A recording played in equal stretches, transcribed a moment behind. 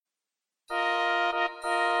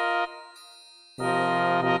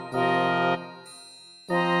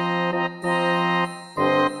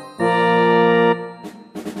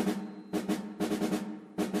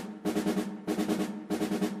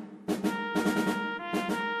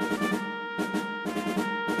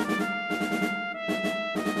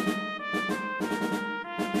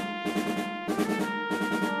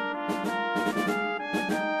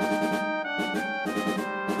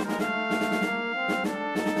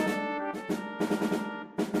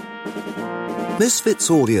Misfits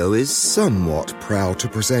Audio is somewhat proud to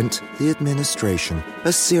present The Administration,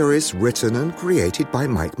 a series written and created by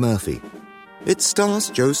Mike Murphy. It stars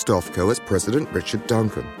Joe Stofko as President Richard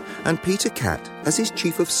Duncan and Peter Catt as his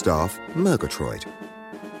Chief of Staff, Murgatroyd.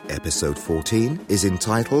 Episode 14 is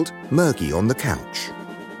entitled Mergie on the Couch.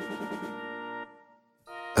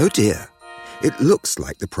 Oh dear, it looks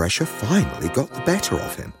like the pressure finally got the better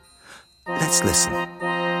of him. Let's listen.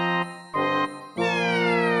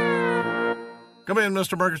 Come in,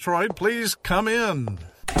 Mr. Murgatroyd. Please come in.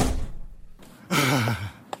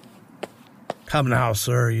 Come now,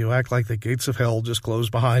 sir. You act like the gates of hell just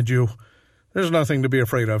closed behind you. There's nothing to be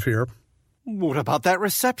afraid of here. What about that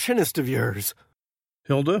receptionist of yours?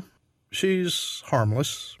 Hilda? She's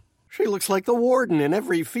harmless. She looks like the warden in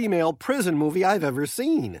every female prison movie I've ever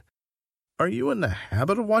seen. Are you in the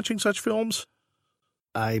habit of watching such films?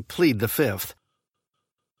 I plead the fifth.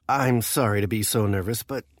 I'm sorry to be so nervous,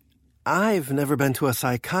 but I've never been to a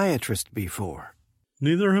psychiatrist before.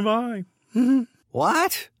 Neither have I.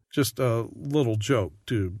 What? Just a little joke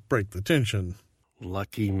to break the tension.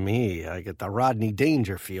 Lucky me, I get the Rodney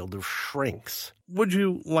Dangerfield of shrinks. Would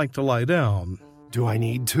you like to lie down? Do I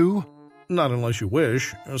need to? Not unless you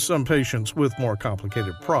wish. Some patients with more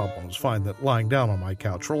complicated problems find that lying down on my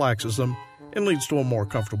couch relaxes them and leads to a more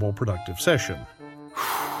comfortable, productive session.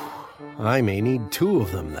 I may need two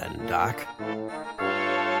of them then, Doc.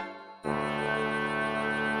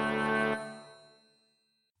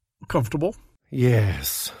 Comfortable?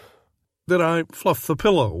 Yes. Did I fluff the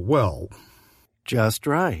pillow well? Just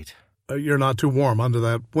right. You're not too warm under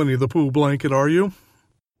that Winnie the Pooh blanket, are you?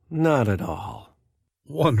 Not at all.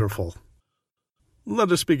 Wonderful.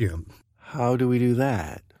 Let us begin. How do we do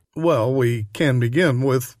that? Well, we can begin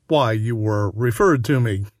with why you were referred to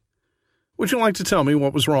me. Would you like to tell me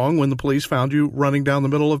what was wrong when the police found you running down the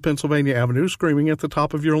middle of Pennsylvania Avenue screaming at the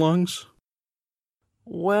top of your lungs?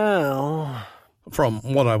 Well, from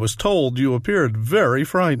what I was told, you appeared very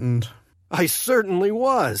frightened. I certainly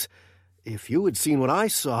was. If you had seen what I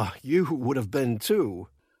saw, you would have been too.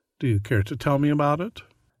 Do you care to tell me about it?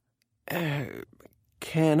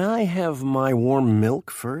 Can I have my warm milk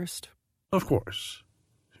first? Of course.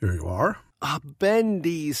 Here you are. A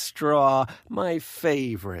bendy straw, my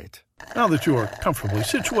favorite. Now that you are comfortably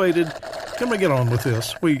situated, can we get on with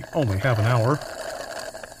this? We only have an hour.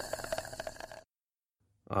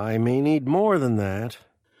 I may need more than that.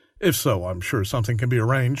 If so, I'm sure something can be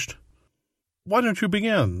arranged. Why don't you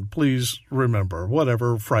begin? Please remember,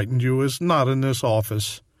 whatever frightened you is not in this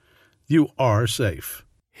office. You are safe.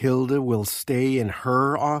 Hilda will stay in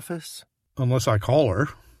her office? Unless I call her.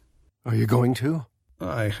 Are you going to?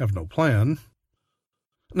 I have no plan.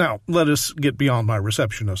 Now, let us get beyond my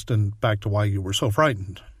receptionist and back to why you were so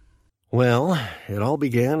frightened. Well, it all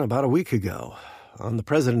began about a week ago. On the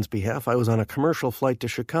president's behalf, I was on a commercial flight to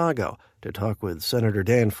Chicago to talk with Senator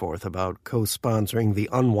Danforth about co-sponsoring the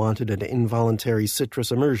Unwanted and Involuntary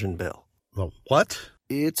Citrus Immersion Bill. The what?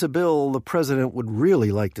 It's a bill the president would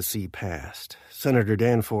really like to see passed. Senator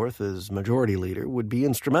Danforth, as majority leader, would be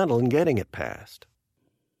instrumental in getting it passed.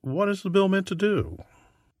 What is the bill meant to do?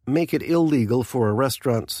 Make it illegal for a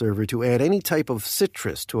restaurant server to add any type of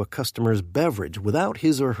citrus to a customer's beverage without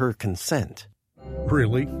his or her consent.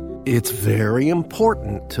 Really? It's very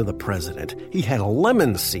important to the president. He had a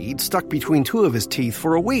lemon seed stuck between two of his teeth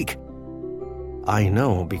for a week. I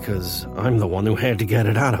know because I'm the one who had to get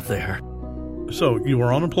it out of there. So you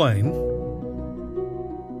were on a plane.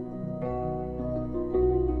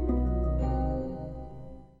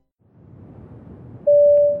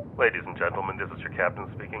 Ladies and gentlemen, this is your captain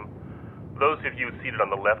speaking. Those of you seated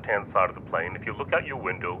on the left-hand side of the plane, if you look out your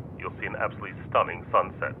window, you'll see an absolutely stunning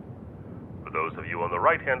sunset. For those of you on the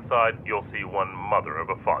right-hand side, you'll see one mother of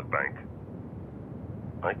a fog bank.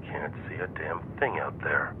 I can't see a damn thing out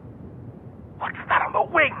there. What's that on the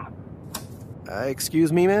wing?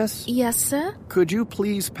 Excuse me, miss? Yes, sir? Could you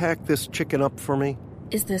please pack this chicken up for me?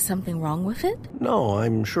 Is there something wrong with it? No,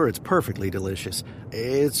 I'm sure it's perfectly delicious.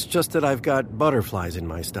 It's just that I've got butterflies in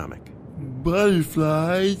my stomach.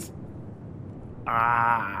 Butterflies?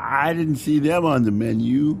 I didn't see them on the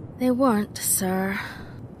menu. They weren't, sir.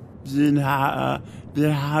 Then how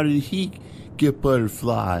did he get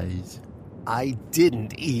butterflies? I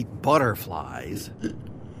didn't eat butterflies.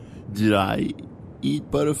 Did I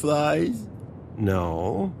eat butterflies?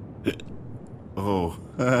 No. Oh,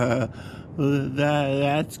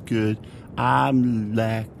 that's good. I'm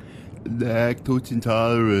lactose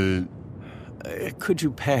intolerant. Could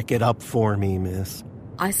you pack it up for me, miss?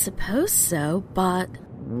 I suppose so, but...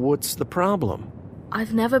 What's the problem?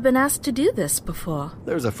 I've never been asked to do this before.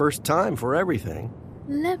 There's a first time for everything.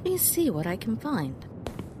 Let me see what I can find.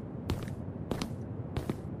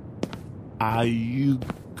 Are you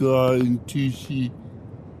going to see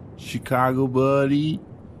Chicago, buddy?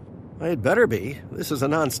 I'd better be. This is a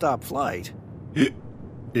non-stop flight.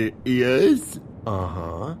 It is?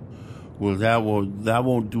 Uh-huh. Well, that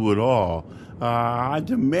won't do it all. I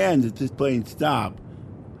demand that this plane stop.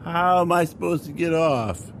 How am I supposed to get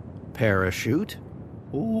off? Parachute?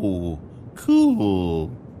 Oh,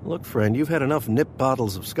 cool. Look, friend, you've had enough nip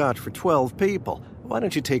bottles of scotch for 12 people. Why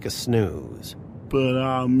don't you take a snooze? But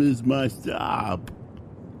I'll miss my stop.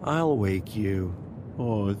 I'll wake you.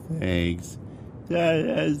 Oh, thanks.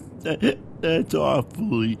 That's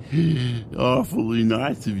awfully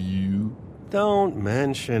nice of you. Don't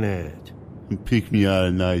mention it. And pick me out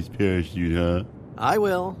a nice parachute, huh? I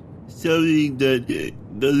will. Something that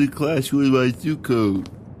doesn't clash with my suit coat.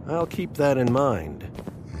 I'll keep that in mind.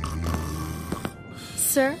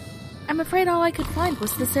 Sir, I'm afraid all I could find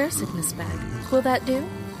was this air sickness bag. Will that do?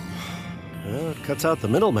 Well, it cuts out the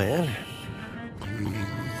middleman.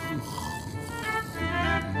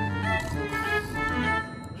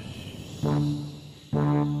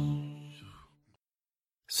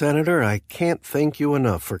 Senator, I can't thank you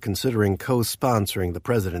enough for considering co-sponsoring the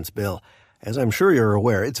president's bill. As I'm sure you're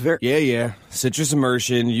aware, it's very... Yeah. Citrus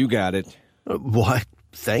immersion, you got it. What?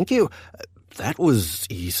 Thank you. That was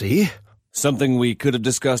easy. Something we could have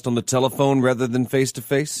discussed on the telephone rather than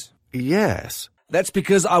face-to-face? Yes. That's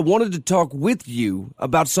because I wanted to talk with you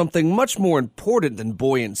about something much more important than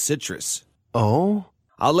buoyant citrus. Oh?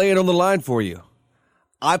 I'll lay it on the line for you.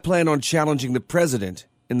 I plan on challenging the president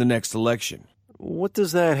in the next election. What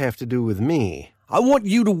does that have to do with me? I want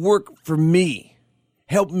you to work for me.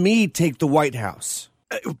 Help me take the White House.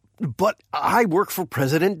 But I work for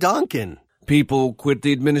President Duncan. People quit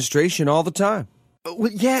the administration all the time.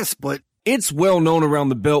 Yes, but... It's well known around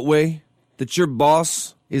the Beltway that your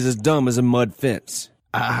boss is as dumb as a mud fence.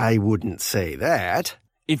 I wouldn't say that.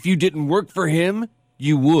 If you didn't work for him,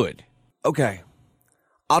 you would. Okay,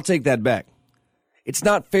 I'll take that back. It's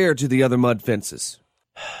not fair to the other mud fences.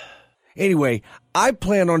 Anyway, I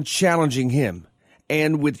plan on challenging him,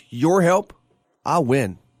 and with your help, I'll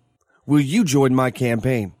win. Will you join my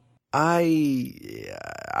campaign?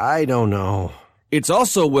 I don't know. It's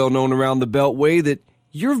also well known around the Beltway that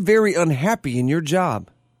you're very unhappy in your job,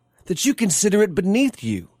 that you consider it beneath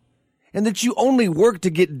you, and that you only work to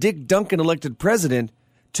get Dick Duncan elected president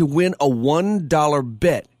to win a $1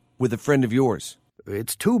 bet with a friend of yours.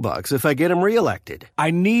 It's $2 if I get him reelected.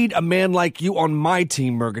 I need a man like you on my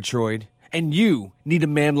team, Murgatroyd, and you need a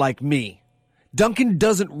man like me. Duncan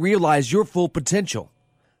doesn't realize your full potential.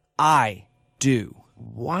 I do.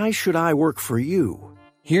 Why should I work for you?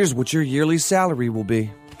 Here's what your yearly salary will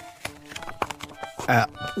be. I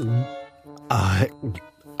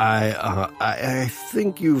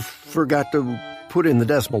think you forgot to put in the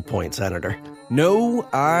decimal point, Senator. No,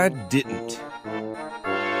 I didn't.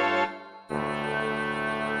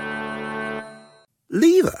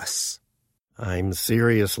 Leave us? I'm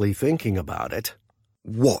seriously thinking about it.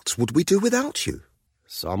 What would we do without you?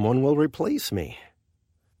 Someone will replace me.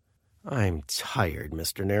 I'm tired,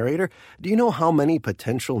 Mr. Narrator. Do you know how many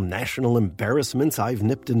potential national embarrassments I've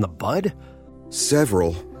nipped in the bud?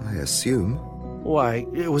 Several, I assume. Why,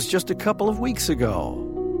 it was just a couple of weeks ago.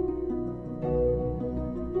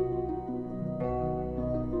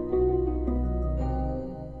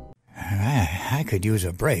 I could use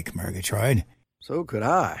a break, Murgatroyd. So could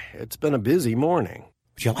I. It's been a busy morning.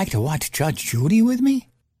 Would you like to watch Judge Judy with me?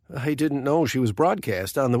 I didn't know she was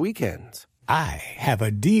broadcast on the weekends. I have a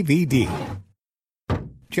DVD.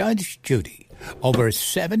 Judge Judy. Over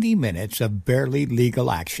 70 minutes of barely legal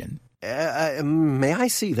action. May I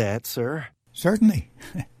see that, sir? Certainly.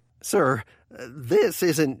 Sir, this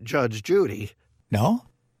isn't Judge Judy. No?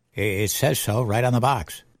 It says so right on the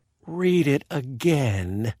box. Read it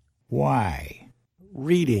again. Why?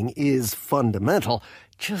 Reading is fundamental.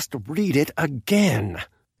 Just read it again.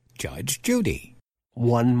 Judge Judy.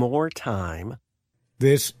 One more time.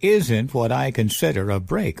 This isn't what I consider a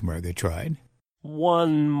break, Murgatroyd.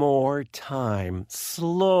 One more time.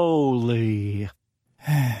 Slowly.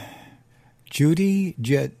 Judy,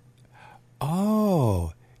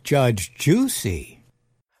 Oh, Judge Juicy.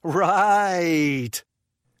 Right.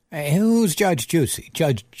 Who's Judge Juicy?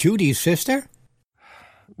 Judge Judy's sister?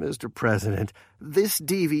 Mr. President, this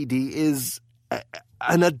DVD is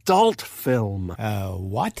an adult film.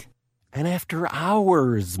 What? An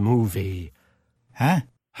after-hours movie. Huh?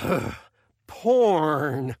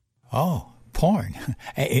 Porn. Oh, porn.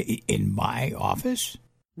 In my office?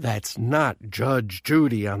 That's not Judge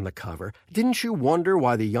Judy on the cover. Didn't you wonder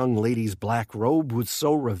why the young lady's black robe was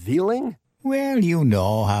so revealing? Well, you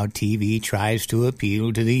know how TV tries to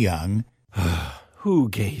appeal to the young. Who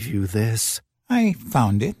gave you this? I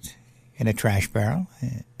found it in a trash barrel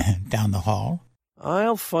down the hall.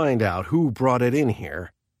 I'll find out who brought it in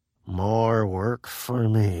here. More work for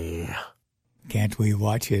me. Can't we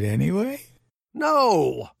watch it anyway?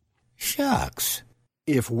 No! Shucks.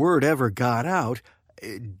 If word ever got out,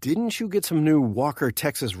 didn't you get some new Walker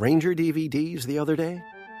Texas Ranger DVDs the other day?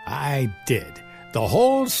 I did. The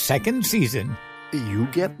whole second season. You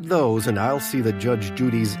get those, and I'll see that Judge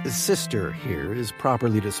Judy's sister here is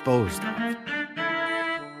properly disposed of.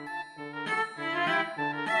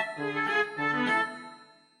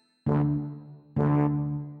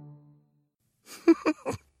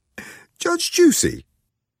 Judge Juicy?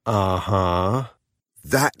 Uh-huh.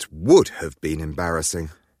 That would have been embarrassing.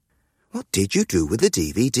 What did you do with the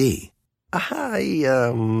DVD?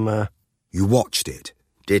 You watched it,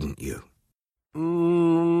 didn't you?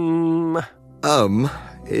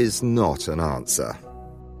 Is not an answer.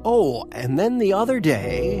 Oh, and then the other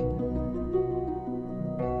day...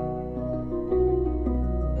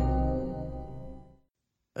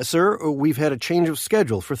 Sir, we've had a change of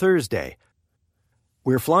schedule for Thursday.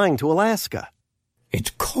 We're flying to Alaska.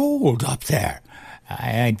 It's cold up there.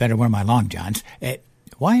 I'd better wear my long johns.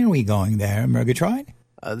 Why are we going there, Murgatroyd?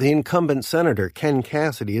 The incumbent senator, Ken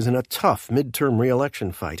Cassidy, is in a tough midterm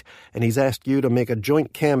re-election fight, and he's asked you to make a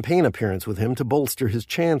joint campaign appearance with him to bolster his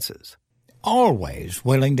chances. Always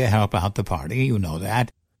willing to help out the party, you know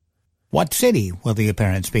that. What city will the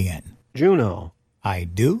appearance be in? Juneau. I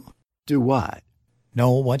do? Do what?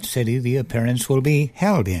 Know what city the appearance will be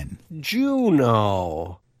held in.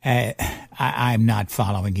 Juneau. I'm not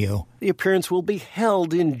following you. The appearance will be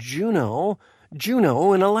held in Juneau.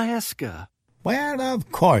 Juneau in Alaska. Well,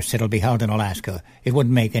 of course it'll be held in Alaska. It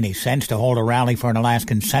wouldn't make any sense to hold a rally for an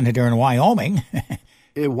Alaskan senator in Wyoming.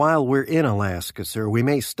 While we're in Alaska, sir, we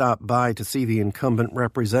may stop by to see the incumbent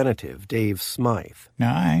representative, Dave Smythe. No,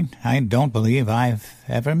 I don't believe I've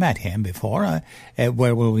ever met him before.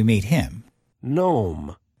 Where will we meet him?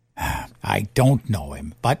 Nome. I don't know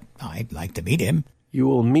him, but I'd like to meet him. You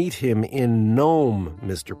will meet him in Nome,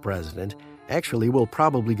 Mr. President. Actually, we'll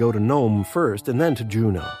probably go to Nome first and then to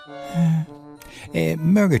Juneau.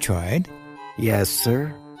 Murgatroyd? Yes,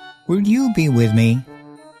 sir? Will you be with me?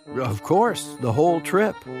 Of course, the whole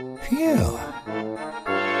trip. Phew.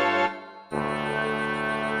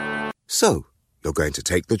 So, you're going to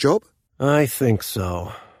take the job? I think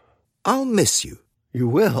so. I'll miss you. You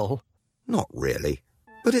will? Not really,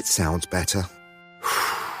 but it sounds better.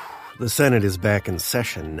 The Senate is back in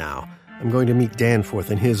session now. I'm going to meet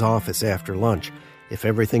Danforth in his office after lunch. If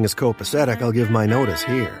everything is copacetic, I'll give my notice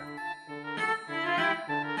here.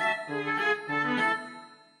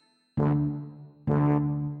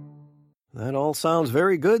 That all sounds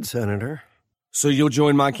very good, Senator. So you'll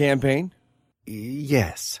join my campaign?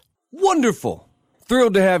 Yes. Wonderful!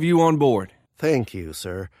 Thrilled to have you on board. Thank you,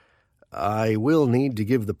 sir. I will need to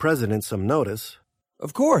give the president some notice.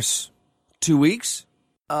 Of course. 2 weeks?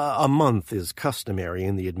 A month is customary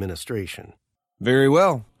in the administration. Very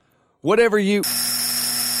well. Whatever you...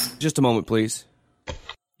 Just a moment, please.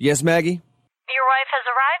 Yes, Maggie? Your wife has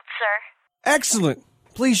arrived, sir. Excellent.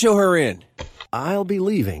 Please show her in. I'll be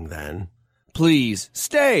leaving then. Please,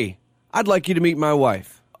 stay. I'd like you to meet my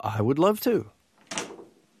wife. I would love to.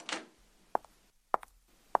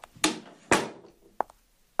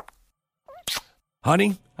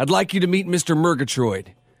 Honey, I'd like you to meet Mr.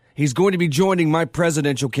 Murgatroyd. He's going to be joining my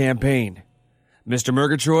presidential campaign. Mr.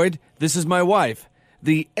 Murgatroyd, this is my wife,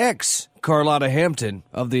 the ex-Carlotta Hampton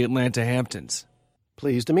of the Atlanta Hamptons.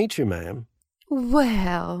 Pleased to meet you, ma'am.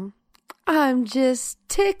 Well, I'm just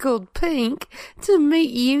tickled pink to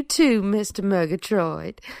meet you too, Mr.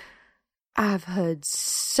 Murgatroyd. I've heard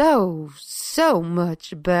so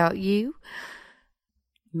much about you.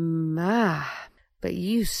 My, but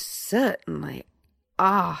you certainly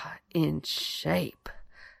are in shape,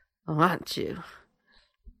 aren't you?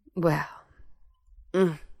 Well,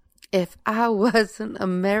 if I wasn't a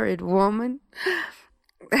married woman...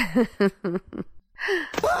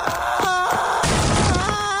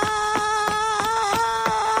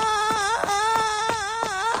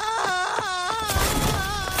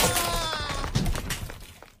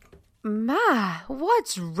 My,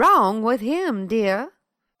 what's wrong with him, dear?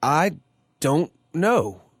 I don't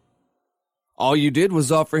know. All you did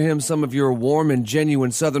was offer him some of your warm and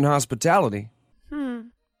genuine Southern hospitality.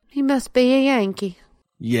 He must be a Yankee.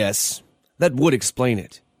 Yes, that would explain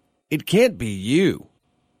it. It can't be you.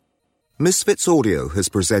 Misfits Audio has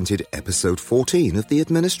presented Episode 14 of The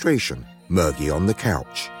Administration, Mergie on the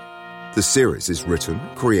Couch. The series is written,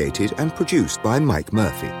 created, and produced by Mike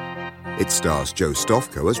Murphy. It stars Joe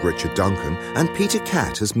Stofko as Richard Duncan and Peter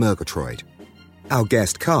Catt as Murgatroyd. Our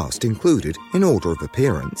guest cast included, in order of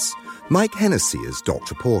appearance, Mike Hennessy as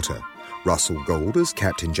Dr. Porter, Russell Gold as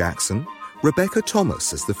Captain Jackson, Rebecca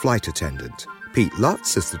Thomas as the flight attendant, Pete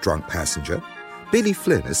Lutz as the drunk passenger, Billy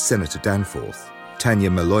Flynn as Senator Danforth, Tanya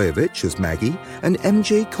Milojevic as Maggie, and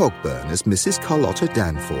MJ Cogburn as Mrs. Carlotta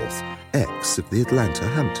Danforth, ex of the Atlanta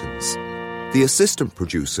Hamptons. The assistant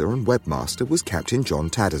producer and webmaster was Captain John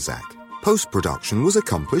Tadazak. Post-production was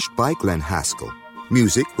accomplished by Glenn Haskell.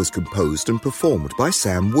 Music was composed and performed by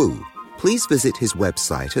Sam Wu. Please visit his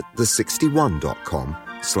website at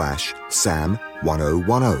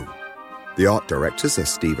the61.com/Sam1010. The art directors are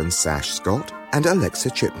Stephen Sash Scott and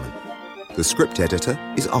Alexa Chipman. The script editor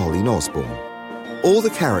is Arlene Osborne. All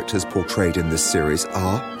the characters portrayed in this series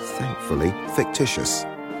are, thankfully, fictitious.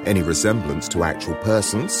 Any resemblance to actual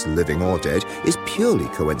persons, living or dead, is purely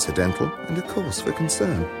coincidental and a cause for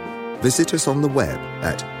concern. Visit us on the web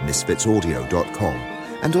at misfitsaudio.com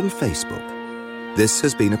and on Facebook. This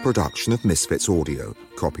has been a production of Misfits Audio.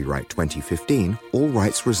 Copyright 2015, all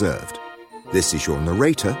rights reserved. This is your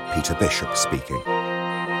narrator, Peter Bishop, speaking.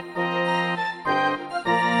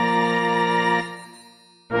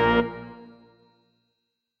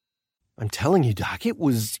 I'm telling you, Doc, it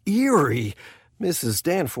was eerie. Mrs.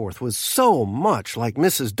 Danforth was so much like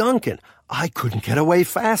Mrs. Duncan, I couldn't get away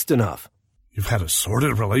fast enough. You've had a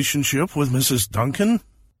sordid relationship with Mrs. Duncan?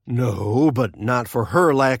 No, but not for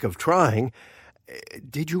her lack of trying.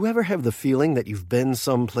 Did you ever have the feeling that you've been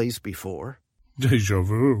someplace before? Deja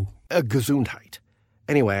vu. Gesundheit.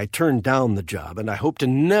 Anyway, I turned down the job, and I hope to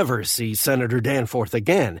never see Senator Danforth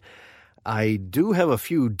again. I do have a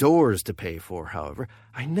few doors to pay for, however.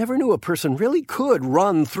 I never knew a person really could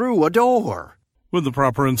run through a door. With the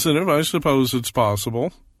proper incentive, I suppose it's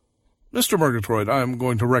possible. Mr. Murgatroyd, I'm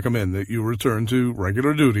going to recommend that you return to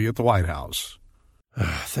regular duty at the White House.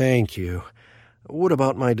 Thank you. What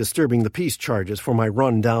about my disturbing the peace charges for my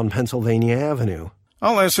run down Pennsylvania Avenue?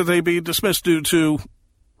 I'll ask that they be dismissed due to...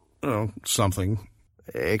 something.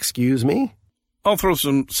 Excuse me? I'll throw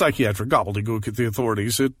some psychiatric gobbledygook at the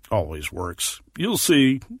authorities. It always works. You'll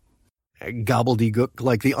see. Gobbledygook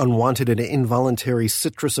like the unwanted and involuntary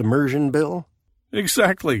citrus immersion bill?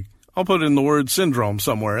 Exactly. I'll put in the word syndrome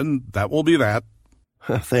somewhere, and that will be that.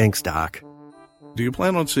 Thanks, Doc. Do you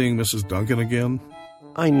plan on seeing Mrs. Duncan again?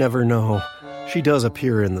 I never know. She does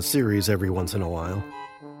appear in the series every once in a while.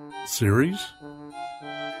 Series?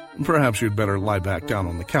 Perhaps you'd better lie back down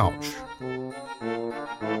on the couch.